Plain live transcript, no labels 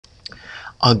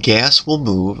A gas will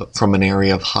move from an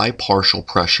area of high partial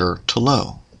pressure to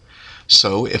low.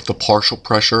 So if the partial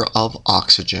pressure of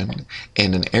oxygen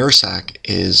in an air sac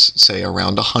is, say,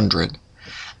 around 100,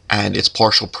 and its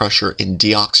partial pressure in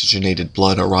deoxygenated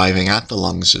blood arriving at the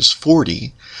lungs is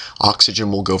 40,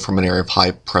 oxygen will go from an area of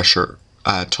high pressure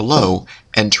to low,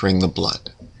 entering the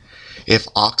blood. If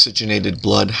oxygenated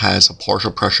blood has a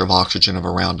partial pressure of oxygen of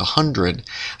around 100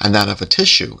 and that of a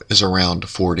tissue is around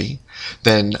 40,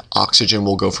 then oxygen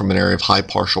will go from an area of high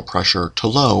partial pressure to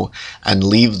low and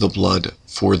leave the blood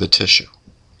for the tissue.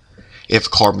 If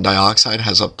carbon dioxide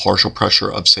has a partial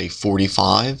pressure of, say,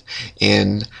 45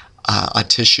 in a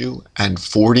tissue and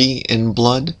 40 in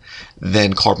blood,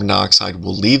 then carbon dioxide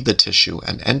will leave the tissue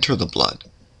and enter the blood.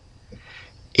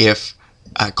 If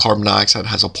carbon dioxide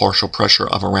has a partial pressure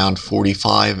of around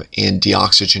 45 in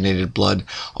deoxygenated blood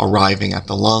arriving at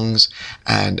the lungs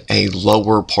and a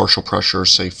lower partial pressure,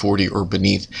 say 40 or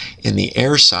beneath, in the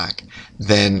air sac,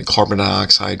 then carbon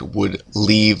dioxide would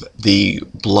leave the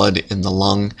blood in the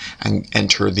lung and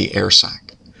enter the air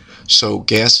sac. So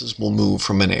gases will move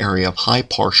from an area of high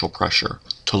partial pressure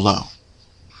to low.